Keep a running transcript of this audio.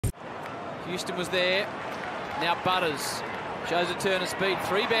Houston was there. Now Butters shows a turn of speed.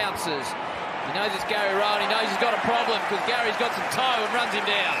 3 bounces. He knows it's Gary Rohan. He knows he's got a problem because Gary's got some toe and runs him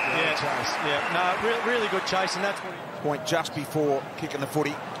down. Yeah, chase. Yeah, no, really good chase, and that's what point just before kicking the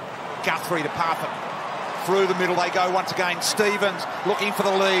footy. Guthrie to Parfit. Through the middle they go once again. Stevens looking for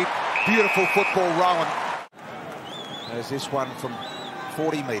the lead. Beautiful football, Rohan. There's this one from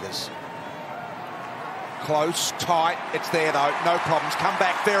 40 metres. Close, tight. It's there though. No problems. Come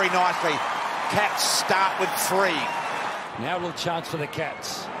back very nicely. Cats start with 3. Now a little chance for the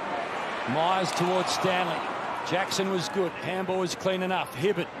Cats. Myers towards Stanley. Jackson was good. Handball was clean enough.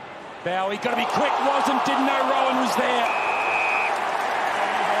 Hibbert. Bowie. Got to be quick. Wasn't. Didn't know Rohan was there.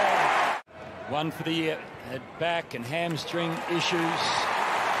 One for the year. Had back and hamstring issues.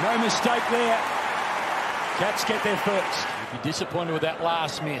 No mistake there. Cats get there first. You'd be disappointed with that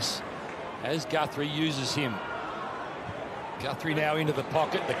last miss as Guthrie uses him. Guthrie now into the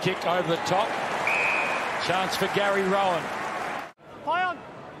pocket. The kick over the top. Chance for Gary Rohan. high on.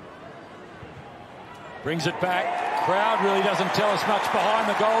 Brings it back. Crowd really doesn't tell us much behind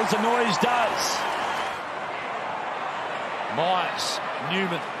the goals. The noise does. Myers,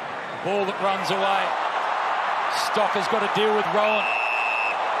 Newman. Ball that runs away. Stocker's got to deal with Rohan.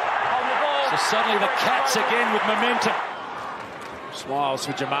 So suddenly the Cats again with momentum. Smiles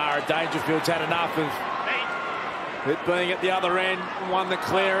for Jamara. Dangerfield's had enough of it being at the other end. Won the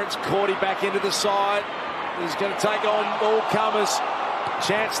clearance. Cordy back into the side. He's going to take on all comers.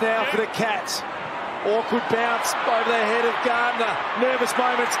 Chance now for the Cats. Awkward bounce over the head of Gardner. Nervous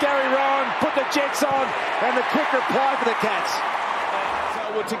moments. Gary Rohan put the Jets on. And the quick reply for the Cats.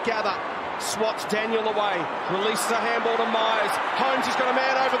 Forward to gather. Swats Daniel away. Releases a handball to Myers. Holmes has got a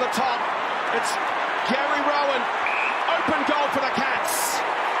man over the top. It's Gary Rohan. Open goal for the Cats.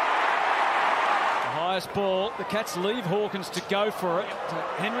 The highest ball. The Cats leave Hawkins to go for it.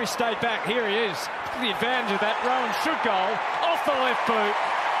 Henry stayed back. Here he is. The advantage of that. Rohan should goal. Off the left boot.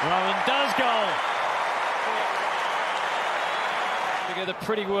 Rohan does goal. Together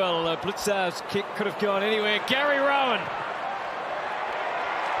pretty well. Blitzar's kick could have gone anywhere. Gary Rohan.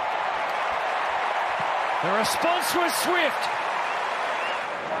 The response was swift.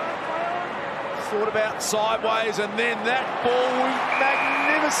 Thought about sideways, and then that ball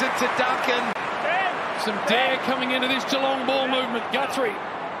magnificent to Duncan. Some dare coming into this Geelong ball movement. Guthrie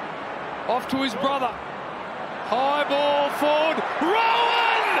off to his brother. High ball forward.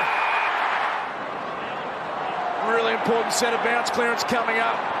 Rohan! Really important centre bounce clearance coming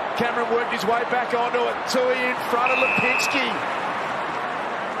up. Cameron worked his way back onto it. Tui in front of Lipinski.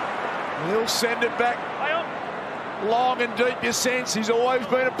 He'll send it back long and deep, you sense. He's always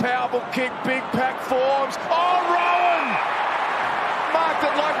been a powerful kick. Big pack forms. Oh, Rohan! Marked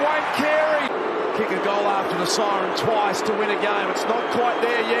it like Wayne Carey. Kick a goal after the siren twice to win a game. It's not quite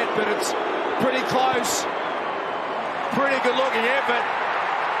there yet, but it's pretty close. Pretty good looking effort.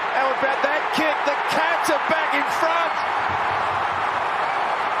 How about that kick? The Cats are back in front.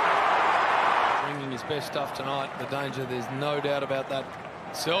 Bringing his best stuff tonight. The danger, there's no doubt about that.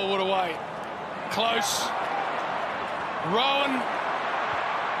 Selwood away. Close. Rohan.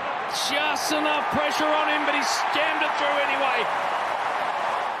 Just enough pressure on him, but he jammed it through anyway.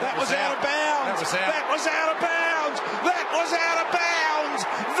 That was out of bounds. That was out of bounds.